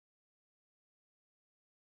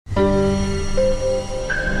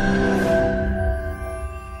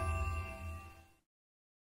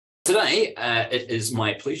today, it is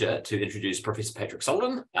my pleasure to introduce Professor Patrick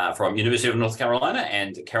Sullivan from University of North Carolina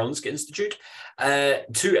and Karolinska Institute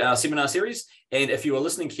to our seminar series. And if you were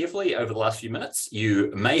listening carefully over the last few minutes,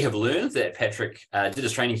 you may have learned that Patrick did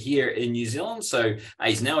his training here in New Zealand. So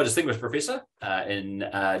he's now a distinguished professor in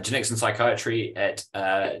genetics and psychiatry at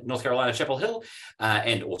North Carolina, Chapel Hill,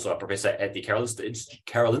 and also a professor at the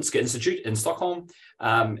Karolinska Institute in Stockholm.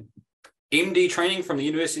 MD training from the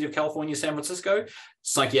University of California, San Francisco,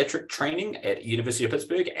 psychiatric training at University of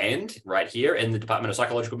Pittsburgh, and right here in the Department of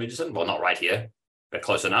Psychological Medicine, well, not right here, but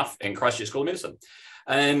close enough, in Christchurch School of Medicine,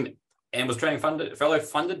 and was training fellow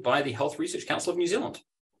funded by the Health Research Council of New Zealand.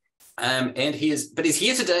 And he's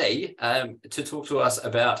here today to talk to us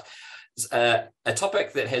about a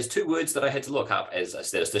topic that has two words that I had to look up as a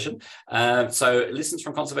statistician. So lessons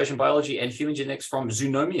from conservation biology and human genetics from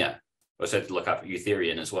Zoonomia. I also had to look up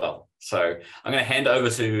Aotearoa as well. So I'm going to hand over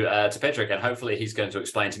to Patrick, and hopefully he's going to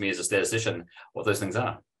explain to me as a statistician what those things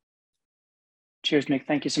are. Cheers, Nick.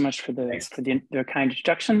 Thank you so much for the kind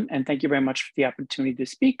introduction, and thank you very much for the opportunity to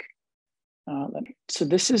speak. So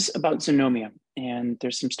this is about Zoonomia, and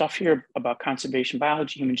there's some stuff here about conservation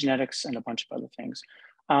biology, human genetics, and a bunch of other things.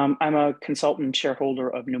 I'm a consultant shareholder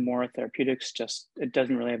of Neumora Therapeutics. It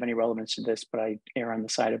doesn't really have any relevance to this, but I err on the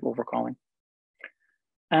side of overcalling.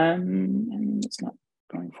 And it's not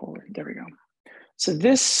going forward. There we go. So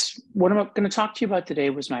what I'm going to talk to you about today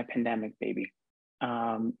was my pandemic baby.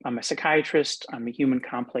 I'm a psychiatrist. I'm a human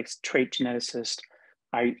complex trait geneticist.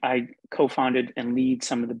 I co-founded and lead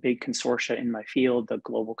some of the big consortia in my field, the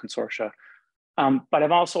global consortia. But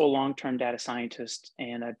I'm also a long-term data scientist,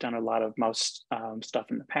 and I've done a lot of mouse stuff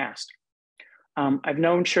in the past. I've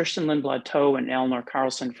known Kirsten Lindblad-Toe and Eleanor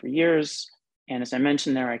Carlson for years. And as I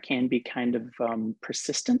mentioned there, I can be kind of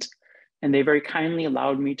persistent, and they very kindly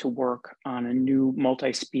allowed me to work on a new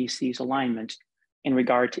multi-species alignment in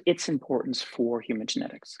regard to its importance for human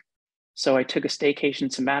genetics. So I took a staycation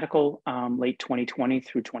sabbatical late 2020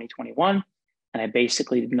 through 2021, and I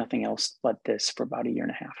basically did nothing else but this for about a year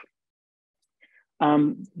and a half.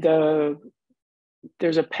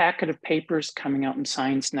 There's a packet of papers coming out in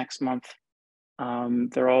Science next month.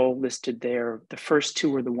 They're all listed there. The first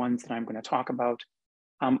two are the ones that I'm going to talk about.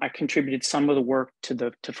 I contributed some of the work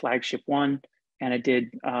to Flagship 1, and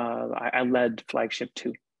I led Flagship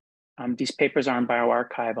 2. These papers are on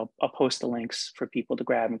bioRxiv. I'll post the links for people to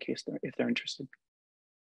grab in case if they're interested.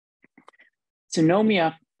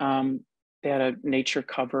 Zoonomia, they had a Nature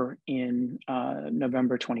cover in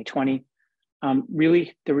November 2020.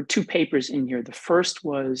 Really, there were two papers in here. The first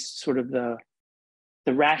was sort of the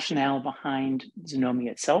rationale behind Zoonomia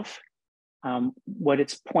itself, what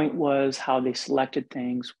its point was, how they selected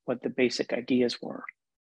things, what the basic ideas were.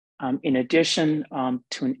 In addition,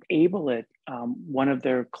 to enable it, one of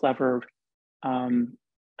their clever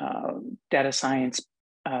data science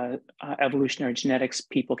evolutionary genetics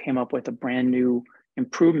people came up with a brand new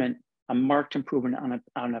improvement, a marked improvement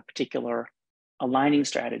on a particular aligning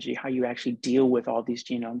strategy, how you actually deal with all these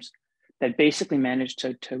genomes, that basically managed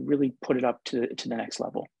to really put it up to the next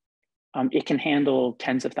level. It can handle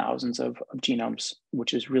tens of thousands of genomes,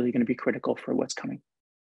 which is really going to be critical for what's coming.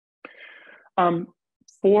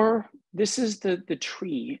 This is the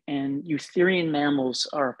tree, and Eutherian mammals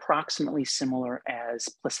are approximately similar as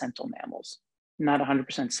placental mammals. Not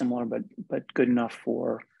 100% similar, but good enough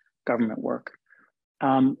for government work.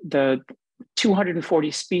 The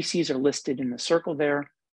 240 species are listed in the circle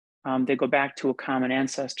there. They go back to a common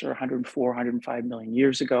ancestor 104, 105 million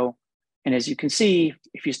years ago. And as you can see,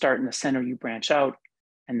 if you start in the center, you branch out,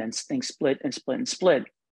 and then things split and split and split,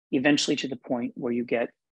 eventually to the point where you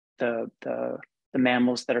get the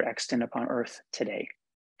mammals that are extant upon Earth today.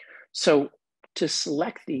 So to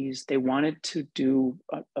select these, they wanted to do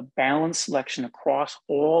a balanced selection across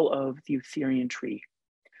all of the Eutherian tree.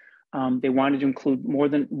 They wanted to include more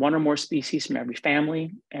than one or more species from every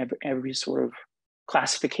family, every sort of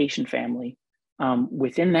classification family.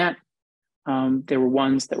 Within that, there were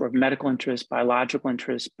ones that were of medical interest, biological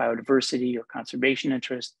interest, biodiversity, or conservation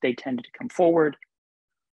interest. They tended to come forward.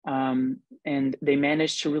 And they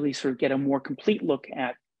managed to really sort of get a more complete look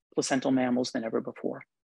at placental mammals than ever before.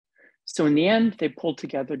 So in the end, they pulled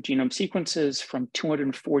together genome sequences from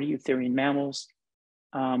 240 Eutherian mammals.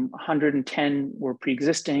 110 were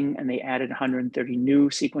pre-existing, and they added 130 new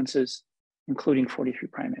sequences, including 43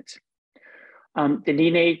 primates. The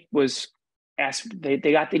DNA was asked, they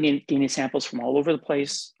got the DNA samples from all over the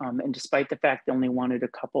place. And despite the fact they only wanted a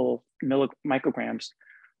couple micrograms,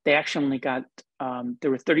 they actually only got,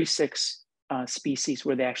 there were 36 species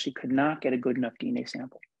where they actually could not get a good enough DNA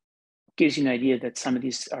sample. It gives you an idea that some of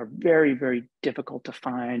these are very, very difficult to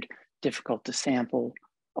find, difficult to sample,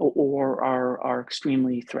 or are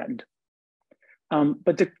extremely threatened.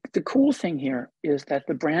 But the cool thing here is that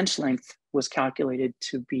the branch length was calculated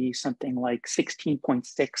to be something like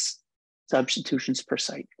 16.6 substitutions per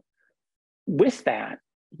site. With that,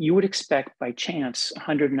 you would expect by chance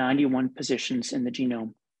 191 positions in the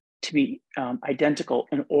genome to be identical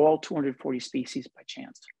in all 240 species by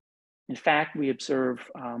chance. In fact, we observe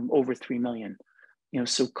over 3 million.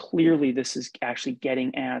 So clearly this is actually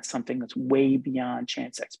getting at something that's way beyond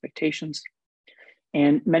chance expectations.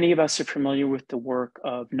 And many of us are familiar with the work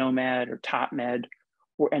of Nomad or TopMed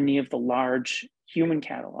or any of the large human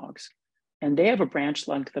catalogs. And they have a branch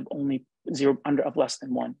length of only less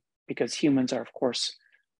than 1, because humans are, of course,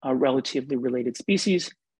 a relatively related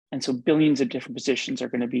species. And so billions of different positions are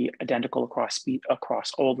going to be identical across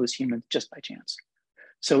all those humans just by chance.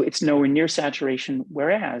 So it's nowhere near saturation,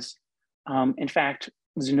 whereas, in fact,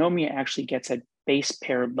 Zoonomia actually gets at base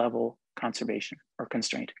pair level conservation or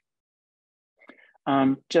constraint.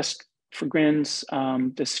 Just for grins,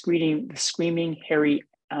 the screaming hairy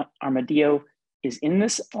armadillo is in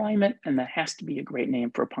this alignment, and that has to be a great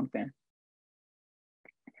name for a punk band.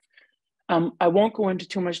 I won't go into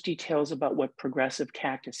too much details about what progressive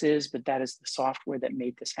cactus is, but that is the software that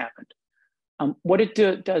made this happen. What it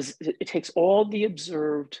does is it takes all the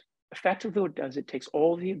observed, effectively what it does, it takes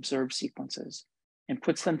all the observed sequences and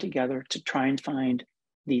puts them together to try and find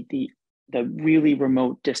the really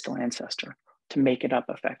remote distal ancestor, to make it up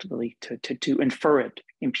effectively, to infer it,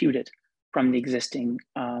 impute it from the existing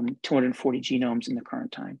 240 genomes in the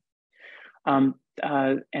current time. And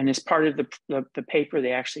as part of the paper,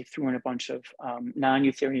 they actually threw in a bunch of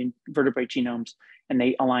non-Eutherian vertebrate genomes, and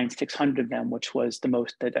they aligned 600 of them, which was the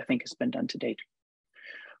most that I think has been done to date.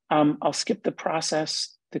 I'll skip the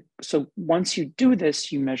process. So once you do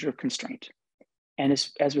this, you measure constraint. And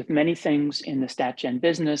as with many things in the StatGen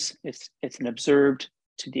business, it's an observed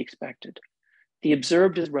to the expected. The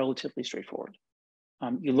observed is relatively straightforward.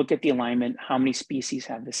 You look at the alignment, how many species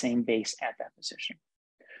have the same base at that position.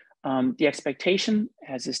 The expectation,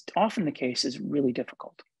 as is often the case, is really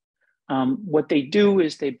difficult. What they do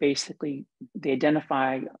is they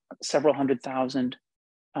identify several 100,000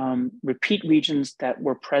 repeat regions that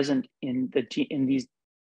were present in these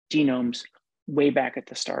genomes way back at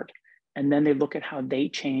the start. And then they look at how they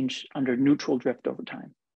change under neutral drift over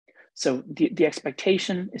time. So the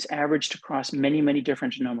expectation is averaged across many, many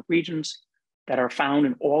different genomic regions that are found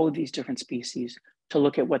in all of these different species to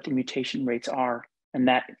look at what the mutation rates are, and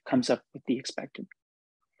that comes up with the expected.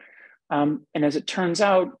 And as it turns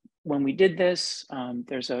out, when we did this,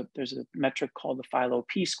 there's a metric called the Philo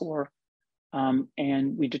P-score,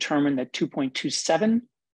 and we determined that 2.27,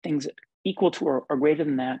 things equal to or greater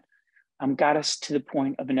than that, got us to the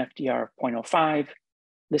point of an FDR of 0.05.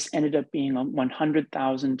 This ended up being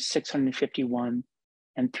 100,651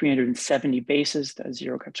 and 370 bases. That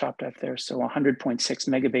zero got chopped off there, so 100.6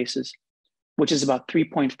 megabases, which is about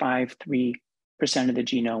 3.53% of the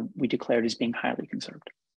genome we declared as being highly conserved.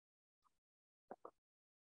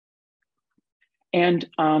 And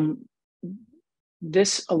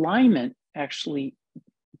this alignment actually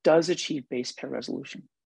does achieve base pair resolution.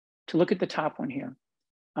 To look at the top one here,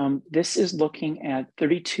 this is looking at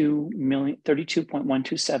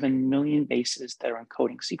 32.127 million bases that are in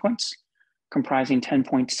coding sequence, comprising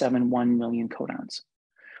 10.71 million codons.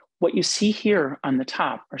 What you see here on the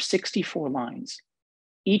top are 64 lines.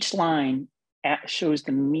 Each line shows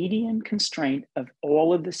the median constraint of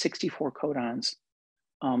all of the 64 codons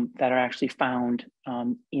that are actually found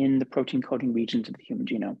in the protein coding regions of the human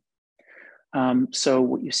genome. So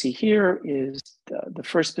what you see here is the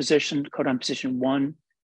first position, codon position 1,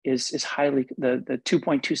 is highly, the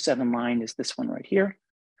 2.27 line is this one right here.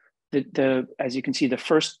 As you can see, the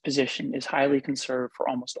first position is highly conserved for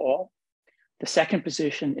almost all. The second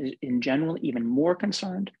position is in general even more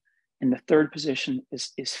concerned. And the third position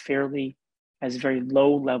has very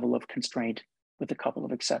low level of constraint with a couple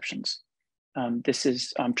of exceptions. This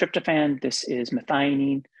is tryptophan, this is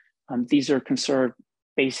methionine. These are conserved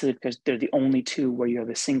basically because they're the only two where you have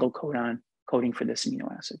a single codon coding for this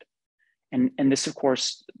amino acid. And this, of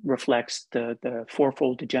course, reflects the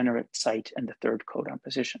fourfold degenerate site and the third codon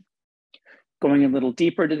position. Going a little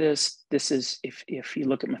deeper to this is if you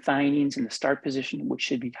look at methionines in the start position, which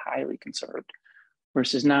should be highly conserved,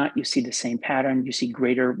 versus not, you see the same pattern, you see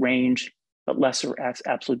greater range, but lesser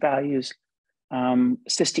absolute values.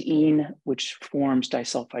 Cysteine, which forms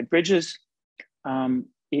disulfide bridges.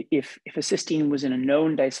 If a cysteine was in a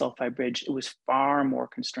known disulfide bridge, it was far more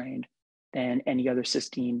constrained than any other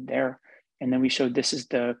cysteine there. And then we showed this is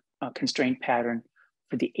the constraint pattern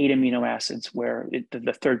for the 8 amino acids where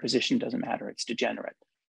the third position doesn't matter, it's degenerate.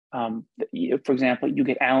 For example, you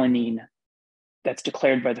get alanine that's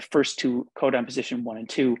declared by the first two codon position 1 and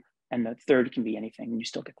 2, and the third can be anything, and you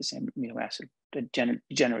still get the same amino acid, the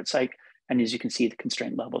degenerate psych. And as you can see, the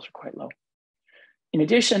constraint levels are quite low. In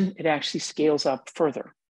addition, it actually scales up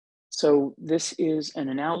further. So this is an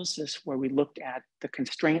analysis where we looked at the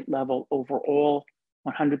constraint level over all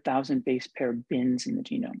 100,000 base pair bins in the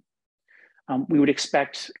genome. We would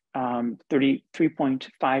expect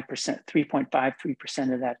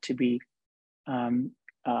 3.53% of that to be under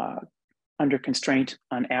constraint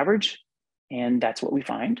on average, and that's what we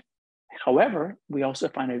find. However, we also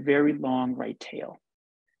find a very long right tail.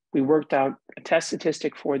 We worked out a test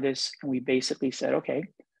statistic for this, and we basically said, okay,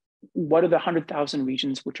 what are the 100,000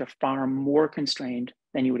 regions which are far more constrained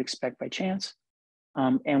than you would expect by chance?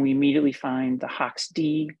 And we immediately find the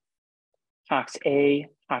HOX-D, HOX-A,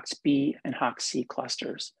 HOX-B, and HOX-C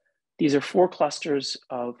clusters. These are 4 clusters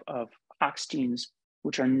of HOX genes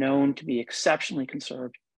which are known to be exceptionally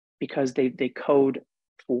conserved because they code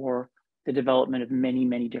for the development of many,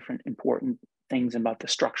 many different important things about the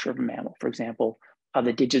structure of a mammal. For example, how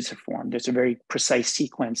the digits are formed. There's a very precise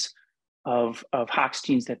sequence of HOX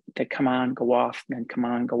genes that come on, go off, then come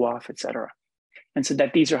on, go off, et cetera. And so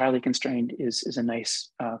that these are highly constrained is a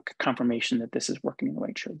nice confirmation that this is working the way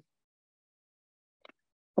it should.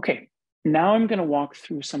 Okay, now I'm going to walk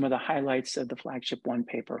through some of the highlights of the flagship 1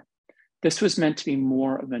 paper. This was meant to be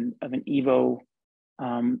more of an Evo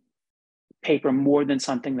paper, more than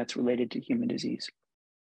something that's related to human disease.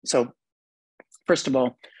 So first of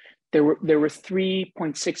all, there were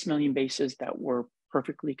 3.6 million bases that were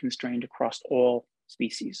perfectly constrained across all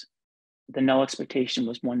species. The null expectation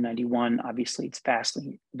was 191. Obviously, it's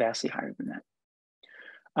vastly higher than that.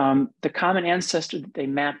 The common ancestor that they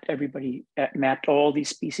mapped all these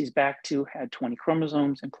species back to had 20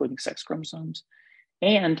 chromosomes, including sex chromosomes.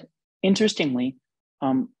 And interestingly,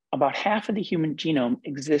 about half of the human genome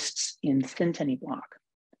exists in synteny block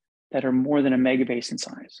that are more than a megabase in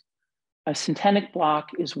size. A syntenic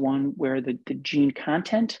block is one where the gene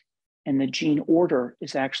content and the gene order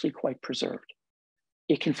is actually quite preserved.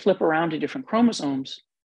 It can flip around to different chromosomes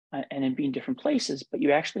and be in different places, but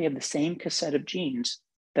you actually have the same cassette of genes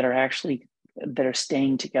that are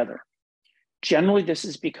staying together. Generally, this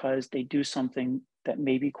is because they do something that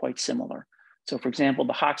may be quite similar. So for example,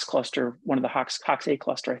 the HOX cluster, one of the HOX-A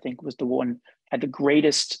cluster, I think, was the one had the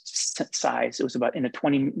greatest size. It was about in a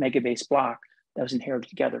 20 megabase block that was inherited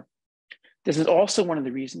together. This is also one of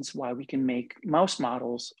the reasons why we can make mouse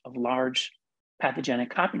models of large pathogenic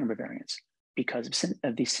copy number variants because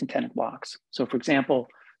of these syntenic blocks. So for example,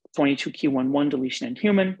 22q11 deletion in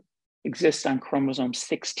human exists on chromosome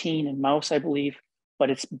 16 in mouse, I believe, but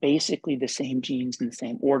it's basically the same genes in the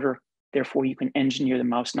same order. Therefore, you can engineer the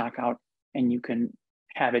mouse knockout and you can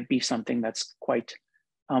have it be something that's quite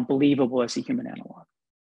believable as a human analog.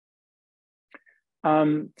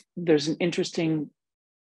 There's an interesting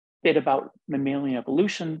bit about mammalian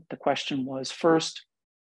evolution. The question was first,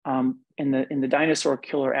 in the dinosaur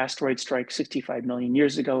killer asteroid strike 65 million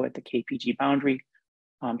years ago at the KPG boundary,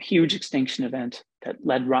 huge extinction event that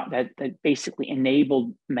basically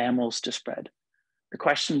enabled mammals to spread. The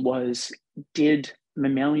question was, did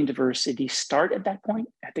mammalian diversity start at that point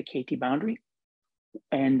at the KT boundary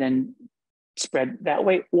and then spread that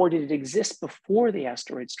way, or did it exist before the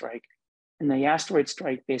asteroid strike? And the asteroid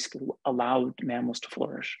strike basically allowed mammals to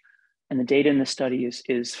flourish. And the data in the study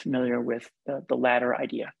is familiar with the latter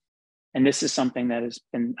idea. And this is something that has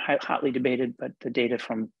been hotly debated, but the data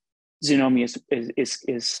from Zoonomia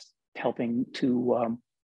is helping to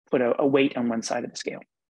put a weight on one side of the scale.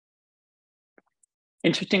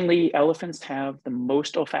 Interestingly, elephants have the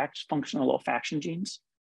most functional olfaction genes,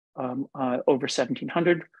 over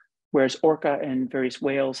 1,700, whereas orca and various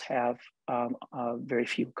whales have very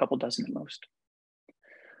few, a couple dozen at most.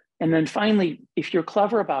 And then finally, if you're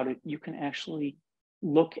clever about it, you can actually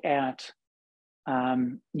look at,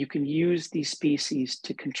 you can use these species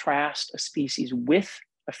to contrast a species with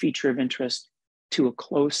a feature of interest to a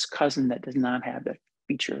close cousin that does not have that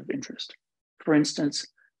feature of interest. For instance,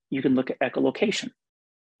 you can look at echolocation,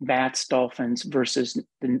 bats, dolphins versus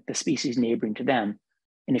the species neighboring to them.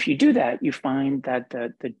 And if you do that, you find that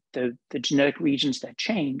the genetic regions that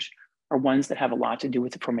change are ones that have a lot to do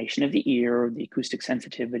with the formation of the ear, the acoustic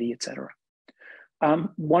sensitivity, et cetera.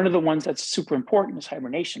 One of the ones that's super important is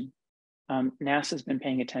hibernation. NASA's been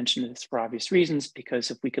paying attention to this for obvious reasons,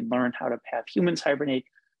 because if we could learn how to have humans hibernate,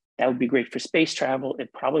 that would be great for space travel.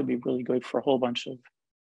 It'd probably be really good for a whole bunch of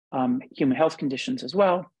human health conditions as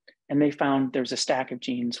well. And they found there's a stack of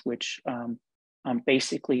genes which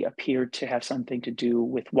basically appeared to have something to do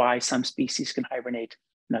with why some species can hibernate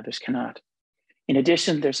and others cannot. In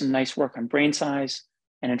addition, there's some nice work on brain size.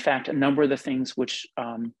 And in fact, a number of the things which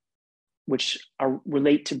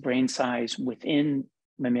relate to brain size within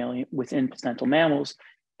placental mammals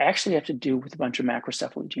actually have to do with a bunch of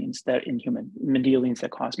macrocephaly genes that in human Mendelians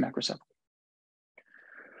that cause macrocephaly.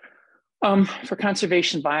 For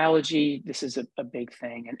conservation biology, this is a big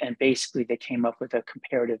thing. And basically they came up with a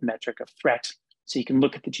comparative metric of threat. So you can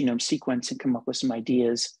look at the genome sequence and come up with some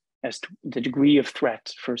ideas as to the degree of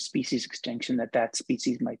threat for species extinction that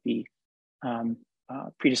species might be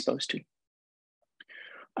predisposed to.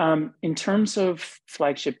 In terms of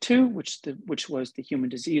flagship 2, which was the human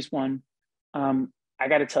disease one, I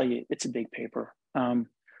got to tell you, it's a big paper.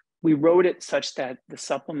 We wrote it such that the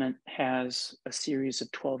supplement has a series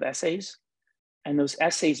of 12 essays, and those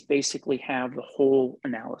essays basically have the whole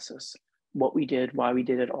analysis, what we did, why we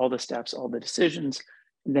did it, all the steps, all the decisions,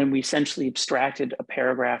 and then we essentially abstracted a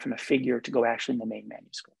paragraph and a figure to go actually in the main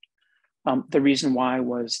manuscript. The reason why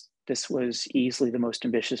was this was easily the most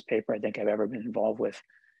ambitious paper I think I've ever been involved with,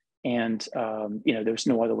 and there's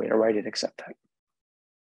no other way to write it except that.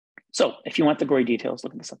 So if you want the gory details,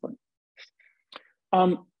 look at the supplement.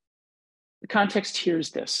 The context here is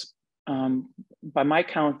this. By my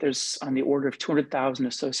count, there's on the order of 200,000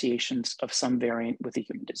 associations of some variant with a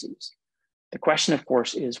human disease. The question, of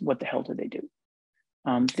course, is what the hell do they do?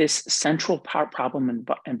 This central problem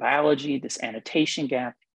in biology, this annotation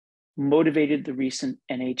gap, motivated the recent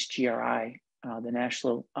NHGRI, the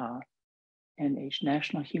National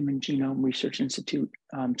Human Genome Research Institute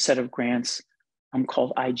set of grants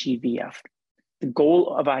called IGVF. The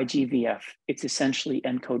goal of IGVF, it's essentially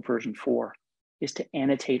ENCODE version 4, is to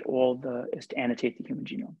annotate the human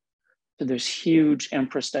genome. So there's huge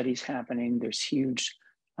EMPRA studies happening. There's huge,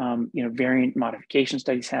 variant modification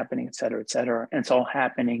studies happening, et cetera, et cetera. And it's all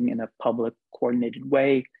happening in a public, coordinated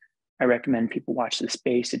way. I recommend people watch this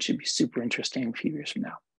space. It should be super interesting a few years from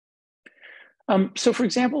now. So for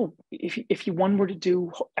example, if one were to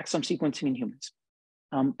do exome sequencing in humans,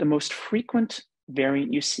 the most frequent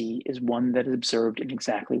variant you see is one that is observed in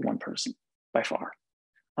exactly one person by far.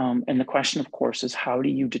 And the question, of course, is how do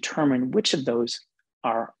you determine which of those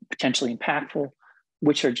are potentially impactful,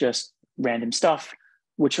 which are just random stuff,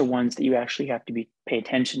 which are ones that you actually have to pay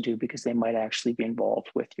attention to because they might actually be involved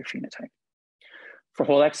with your phenotype. For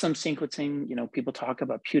whole exome sequencing, people talk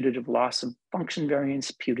about putative loss of function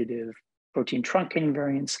variants, putative protein truncating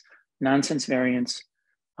variants, nonsense variants,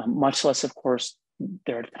 much less, of course,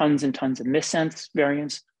 there are tons and tons of missense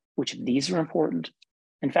variants. Which of these are important?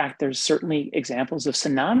 In fact, there's certainly examples of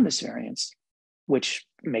synonymous variants which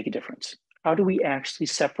make a difference. How do we actually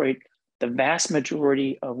separate the vast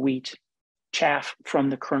majority of wheat chaff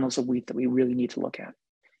from the kernels of wheat that we really need to look at?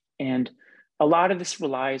 And a lot of this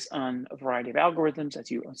relies on a variety of algorithms,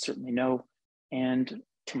 as you certainly know. And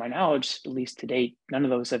to my knowledge, at least to date, none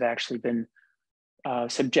of those have actually been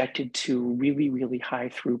subjected to really, really high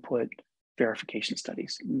throughput verification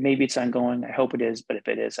studies. Maybe it's ongoing. I hope it is, but if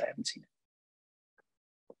it is, I haven't seen it.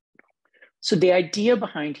 So the idea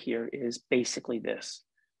behind here is basically this.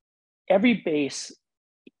 Every base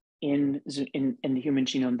in the human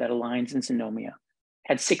genome that aligns in Zoonomia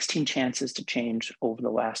had 16 chances to change over the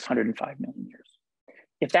last 105 million years.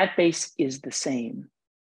 If that base is the same,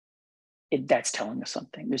 that's telling us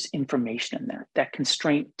something. There's information in that. That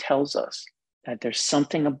constraint tells us that there's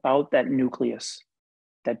something about that nucleus,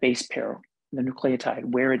 that base pair, the nucleotide,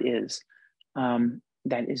 where it is,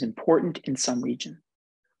 that is important in some region.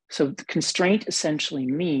 So the constraint essentially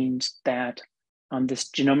means that this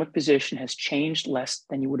genomic position has changed less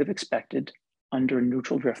than you would have expected under a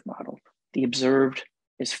neutral drift model. The observed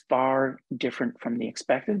is far different from the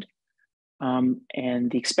expected. And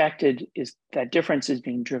the expected is that difference is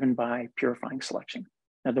being driven by purifying selection.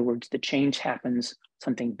 In other words, the change happens,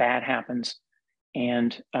 something bad happens,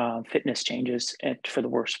 and fitness changes for the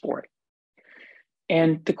worse for it.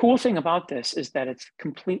 And the cool thing about this is that it's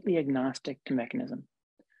completely agnostic to mechanism.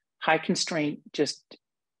 High constraint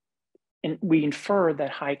we infer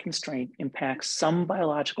that high constraint impacts some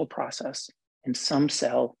biological process in some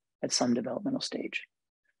cell at some developmental stage.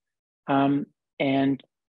 And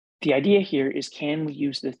the idea here is, can we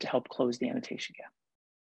use this to help close the annotation gap?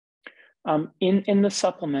 In the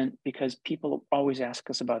supplement, because people always ask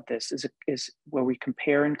us about this, is where we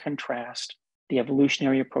compare and contrast the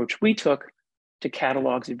evolutionary approach we took to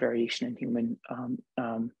catalogs of variation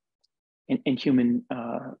in human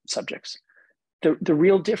subjects. The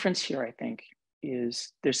real difference here, I think,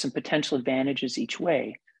 is there's some potential advantages each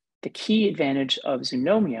way. The key advantage of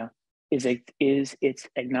Zoonomia is its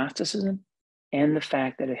agnosticism and the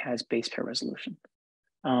fact that it has base pair resolution.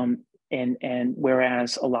 And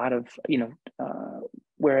whereas a lot of,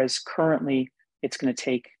 whereas currently it's going to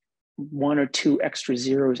take 1 or 2 extra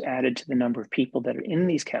zeros added to the number of people that are in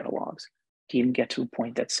these catalogs to even get to a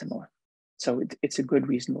point that's similar. So it's a good,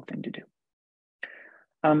 reasonable thing to do.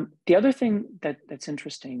 The other thing that's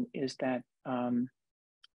interesting is that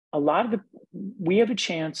a lot of we have a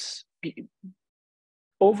chance,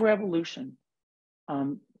 over evolution,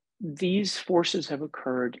 these forces have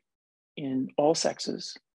occurred in all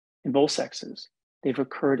sexes, in both sexes. They've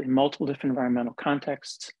occurred in multiple different environmental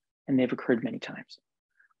contexts, and they've occurred many times.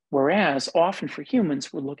 Whereas often for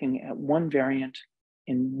humans, we're looking at one variant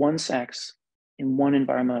in one sex, in one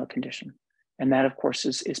environmental condition. And that, of course,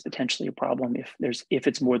 is potentially a problem if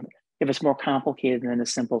it's more complicated than a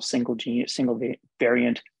simple single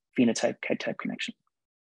variant phenotype type connection.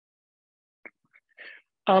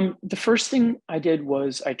 The first thing I did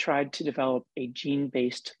was I tried to develop a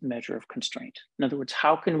gene-based measure of constraint. In other words,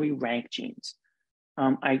 how can we rank genes?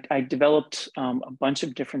 I developed a bunch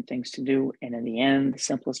of different things to do, and in the end, the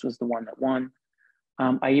simplest was the one that won.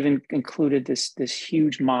 I even included this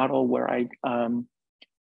huge model where I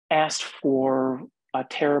asked for a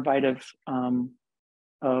terabyte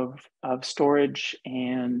of storage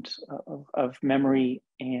and of memory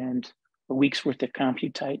and a week's worth of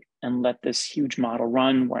compute time, and let this huge model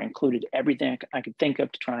run where I included everything I could think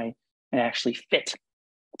of to try and actually fit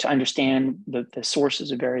to understand the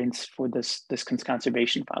sources of variance for this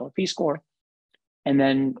conservation phylo p-score, and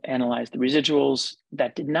then analyze the residuals.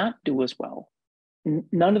 That did not do as well.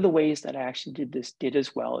 None of the ways that I actually did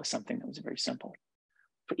as well as something that was very simple.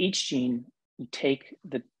 For each gene, you take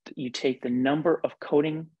the number of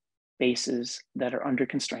coding bases that are under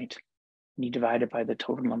constraint, and you divide it by the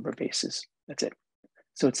total number of bases. That's it.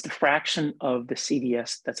 So it's the fraction of the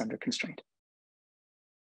CDS that's under constraint.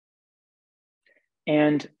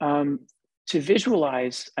 And to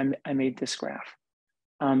visualize, I made this graph.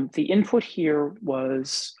 The input here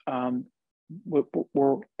was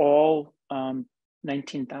were all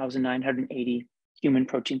 19,980 human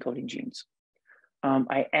protein coding genes.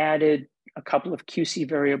 I added a couple of QC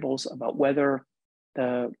variables about whether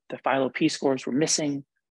the phylo p-scores were missing,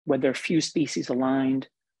 whether few species aligned,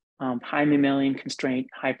 high mammalian constraint,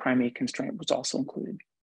 high primate constraint was also included.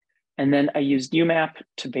 And then I used UMAP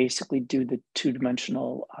to basically do the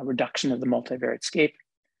two-dimensional reduction of the multivariate scape.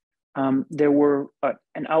 There were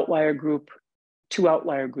an outlier group, 2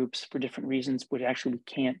 outlier groups for different reasons, which actually we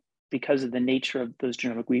can't, because of the nature of those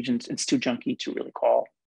genomic regions, it's too junky to really call.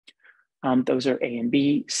 Those are A and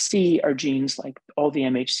B. C are genes like all the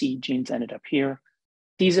MHC genes ended up here.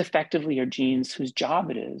 These effectively are genes whose job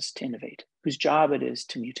it is to innovate, whose job it is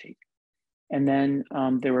to mutate. And then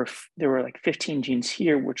there were like 15 genes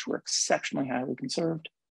here, which were exceptionally highly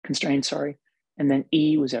constrained, sorry. And then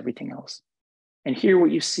E was everything else. And here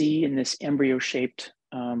what you see in this embryo-shaped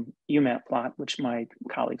UMAP plot, which my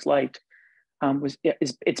colleagues liked,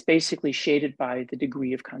 it's basically shaded by the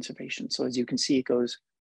degree of conservation. So as you can see, it goes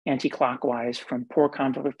anti-clockwise from poor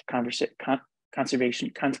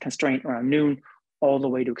conservation constraint around noon all the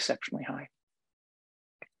way to exceptionally high.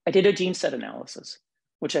 I did a gene set analysis,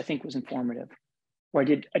 which I think was informative, where I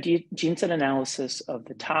did a gene set analysis of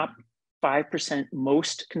the top 5%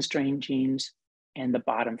 most constrained genes and the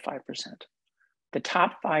bottom 5%. The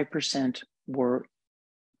top 5% were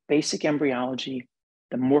basic embryology,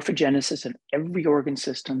 the morphogenesis of every organ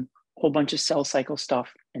system, a whole bunch of cell cycle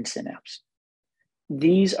stuff, and synapse.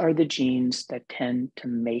 These are the genes that tend to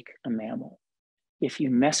make a mammal. If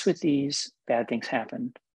you mess with these, bad things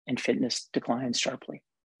happen and fitness declines sharply.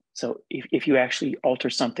 So if you actually alter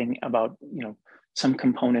something about, some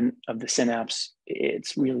component of the synapse,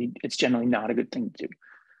 it's generally not a good thing to do.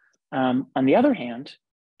 On the other hand,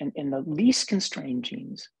 in the least constrained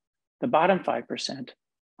genes, the bottom 5%,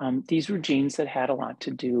 these were genes that had a lot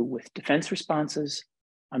to do with defense responses,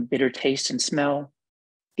 bitter taste and smell,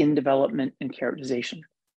 skin development and characterization,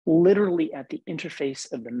 literally at the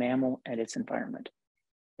interface of the mammal and its environment.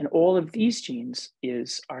 And all of these genes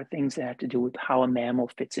are things that have to do with how a mammal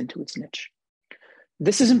fits into its niche.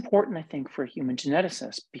 This is important, I think, for a human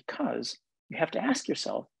geneticist, because you have to ask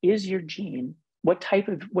yourself, is your gene, what type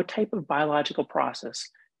of biological process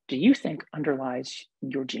do you think underlies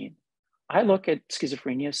your gene? I look at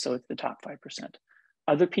schizophrenia, so it's the top 5%.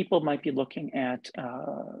 Other people might be looking at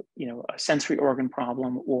a sensory organ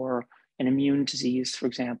problem or an immune disease, for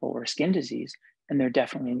example, or a skin disease, and they're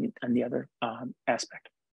definitely on the other aspect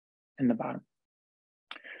in the bottom.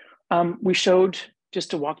 We showed, just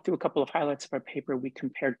to walk through a couple of highlights of our paper, we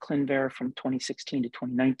compared ClinVar from 2016 to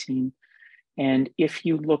 2019. And if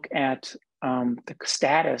you look at the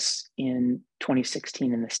status in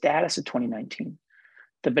 2016 and the status of 2019,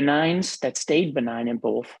 the benigns that stayed benign in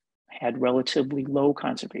both had relatively low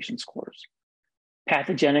conservation scores.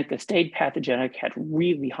 Pathogenic, that stayed pathogenic, had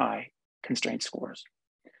really high constraint scores.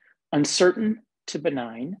 Uncertain to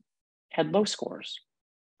benign had low scores.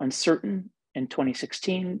 Uncertain in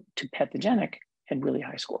 2016 to pathogenic had really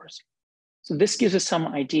high scores. So this gives us some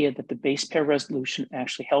idea that the base pair resolution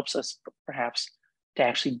actually helps us perhaps to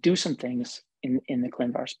actually do some things in the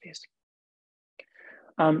ClinVar space.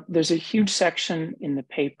 There's a huge section in the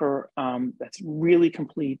paper that's really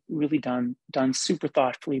complete, really done super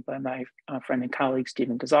thoughtfully by my friend and colleague,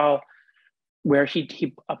 Stephen Gazal, where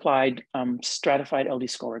he applied stratified LD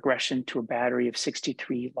score regression to a battery of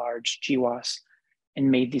 63 large GWAS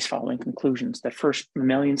and made these following conclusions. That first,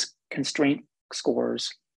 mammalians' constraint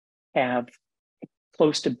scores have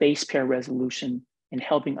close to base pair resolution in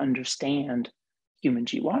helping understand human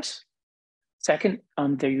GWAS. Second,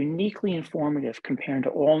 they're uniquely informative compared to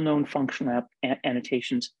all known functional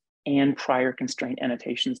annotations and prior constraint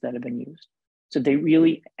annotations that have been used. So they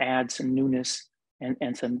really add some newness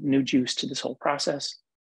and some new juice to this whole process.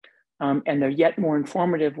 And they're yet more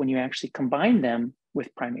informative when you actually combine them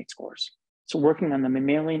with primate scores. So working on the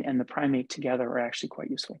mammalian and the primate together are actually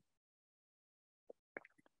quite useful.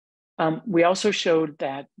 We also showed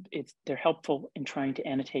that they're helpful in trying to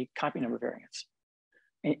annotate copy number variants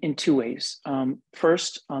in two ways.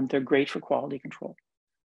 First, they're great for quality control.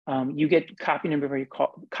 You get copy number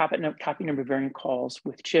variant calls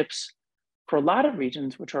with chips for a lot of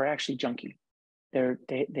regions which are actually junky.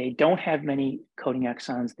 They don't have many coding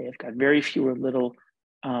exons. They've got very fewer little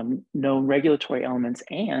known regulatory elements,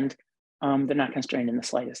 and they're not constrained in the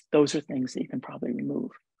slightest. Those are things that you can probably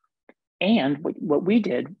remove. And what we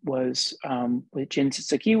did was with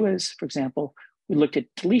Jin-Tsukiwa's, for example, we looked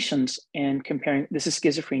at deletions and comparing, this is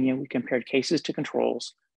schizophrenia, we compared cases to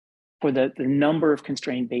controls for the number of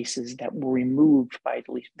constrained bases that were removed by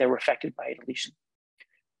deletion, that were affected by a deletion.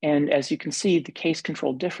 And as you can see, the case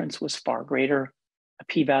control difference was far greater, a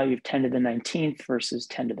p-value of 10 to the 19th versus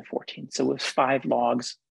 10 to the 14th. So it was 5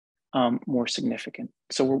 logs more significant.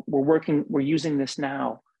 So we're using this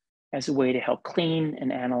now as a way to help clean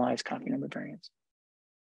and analyze copy number variants.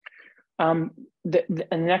 The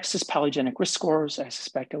next is polygenic risk scores. I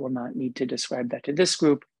suspect I will not need to describe that to this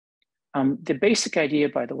group. The basic idea,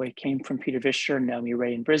 by the way, came from Peter Vischer and Naomi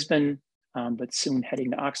Ray in Brisbane, but soon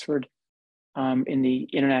heading to Oxford in the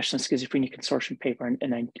International Schizophrenia Consortium paper in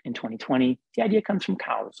 2020. The idea comes from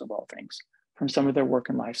cows, of all things, from some of their work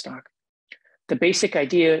in livestock. The basic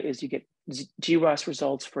idea is you get GWAS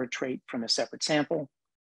results for a trait from a separate sample.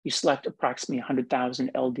 You select approximately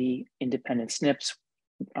 100,000 LD independent SNPs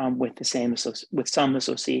with some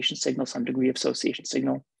association signal, some degree of association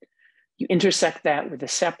signal. You intersect that with a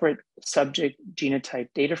separate subject genotype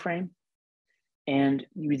data frame, and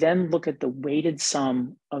you then look at the weighted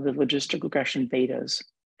sum of the logistic regression betas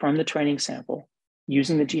from the training sample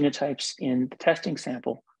using the genotypes in the testing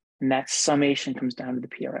sample, and that summation comes down to the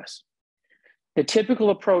PRS. The typical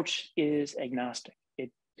approach is agnostic.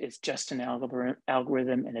 It's just an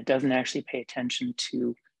algorithm, and it doesn't actually pay attention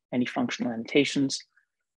to any functional annotations.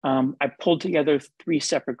 I pulled together 3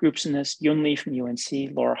 separate groups in this: Yunli from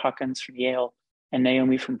UNC, Laura Huckins from Yale, and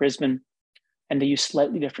Naomi from Brisbane. And they use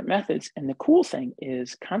slightly different methods. And the cool thing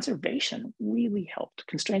is conservation really helped.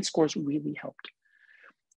 Constraint scores really helped.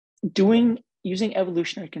 Using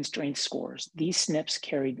evolutionary constraint scores, these SNPs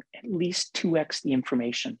carried at least 2x the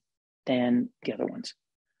information than the other ones.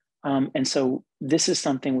 And so this is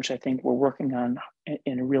something which I think we're working on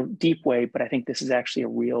in a real deep way, but I think this is actually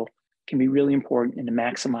can be really important in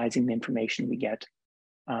maximizing the information we get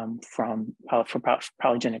for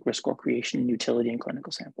polygenic risk score creation and utility in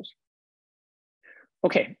clinical samples.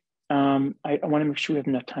 Okay, I want to make sure we have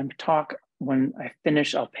enough time to talk. When I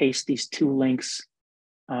finish, I'll paste these 2 links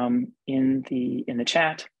in the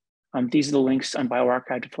chat. These are the links on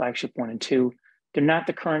bioRxiv to flagship 1 and 2. They're not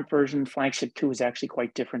the current version. Flagship 2 is actually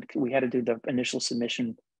quite different. We had to do the initial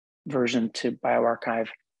submission version to bioRxiv,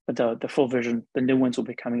 but the full version, the new ones will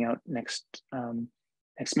be coming out next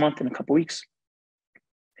month in a couple weeks.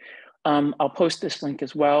 I'll post this link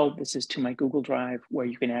as well. This is to my Google Drive, where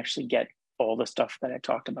you can actually get all the stuff that I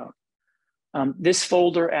talked about. This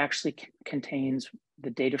folder actually contains the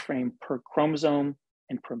data frame per chromosome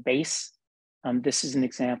and per base. This is an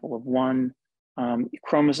example of one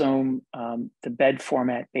chromosome, the bed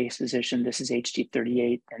format base position. This is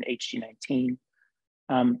HG38 and HG19.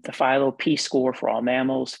 The philo P score for all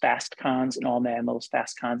mammals, fast cons in all mammals,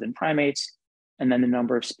 fast cons in primates, and then the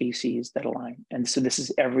number of species that align. And so this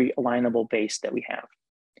is every alignable base that we have.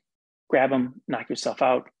 Grab them, knock yourself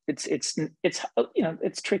out. It's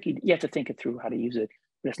tricky. You have to think it through how to use it,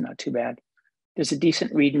 but it's not too bad. There's a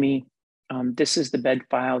decent README. This is the bed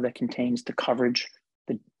file that contains the coverage,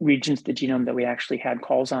 the regions of the genome that we actually had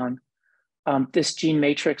calls on. This gene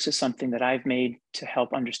matrix is something that I've made to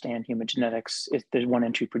help understand human genetics. There's one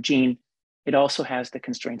entry per gene. It also has the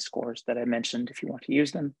constraint scores that I mentioned if you want to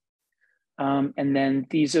use them. And then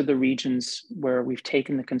these are the regions where we've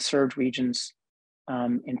taken the conserved regions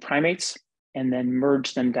in primates and then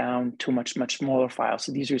merged them down to a much, much smaller file.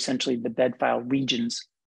 So these are essentially the bed file regions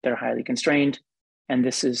that are highly constrained. And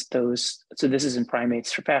this is this is in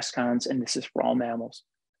primates for fascons, and this is for all mammals.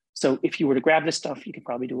 So if you were to grab this stuff, you could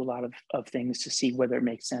probably do a lot of things to see whether it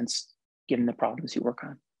makes sense given the problems you work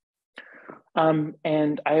on.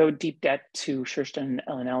 And I owe deep debt to Kirsten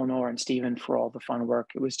and Eleanor and Stephen for all the fun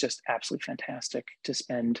work. It was just absolutely fantastic to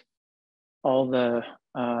spend all the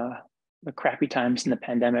crappy times in the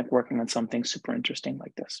pandemic working on something super interesting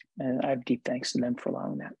like this. And I have deep thanks to them for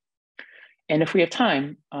allowing that. And if we have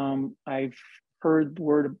time, I've heard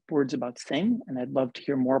words about Thing, and I'd love to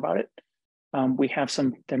hear more about it.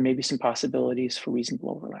 There may be some possibilities for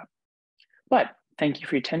reasonable overlap. But thank you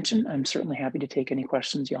for your attention. I'm certainly happy to take any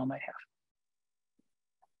questions y'all might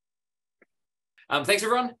have. Thanks,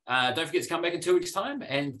 everyone. Don't forget to come back in 2 weeks' time.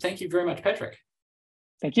 And thank you very much, Patrick.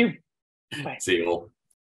 Thank you. Bye. See you all.